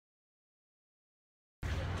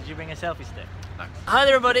Did you bring a selfie stick? No. Hi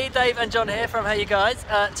there everybody, Dave and John here from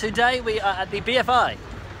HeyUGuys. Today we are at the BFI.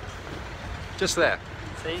 Just there.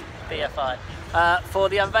 See, BFI. For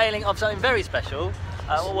the unveiling of something very special.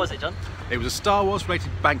 What was it, John? It was a Star Wars related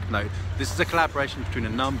banknote. This is a collaboration between a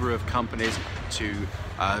number of companies to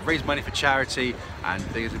raise money for charity, and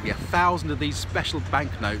there's going to be 1,000 of these special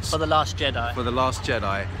banknotes For the Last Jedi. for the Last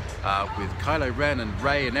Jedi, with Kylo Ren and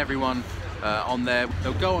Rey and everyone on there.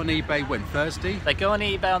 They'll go on eBay when? Thursday? They go on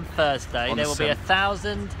eBay on Thursday. On there the will be 7th.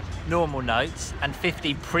 1,000 normal notes and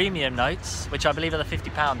 50 premium notes, which I believe are the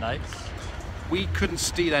 £50 notes. We couldn't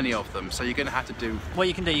steal any of them, so you're going to have to do... What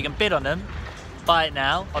you can do, you can bid on them, buy it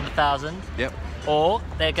now on the 1,000, Yep. or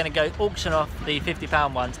they're going to go auction off the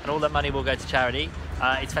 £50 ones, and all that money will go to charity.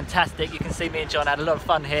 It's fantastic. You can see me and John had a lot of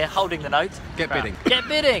fun here holding the note. Get bidding. Get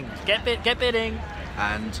bidding. Get bidding.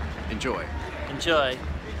 And enjoy. Enjoy.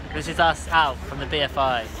 This is us out from the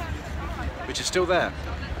BFI. Which is still there.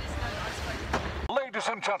 Ladies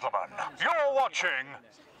and gentlemen, you're watching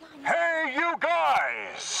Hey You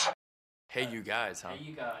Guys! Hey You Guys, huh? Hey,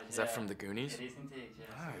 you guys. Is that from the Goonies? It is indeed,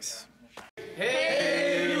 yeah. Nice.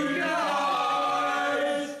 Hey!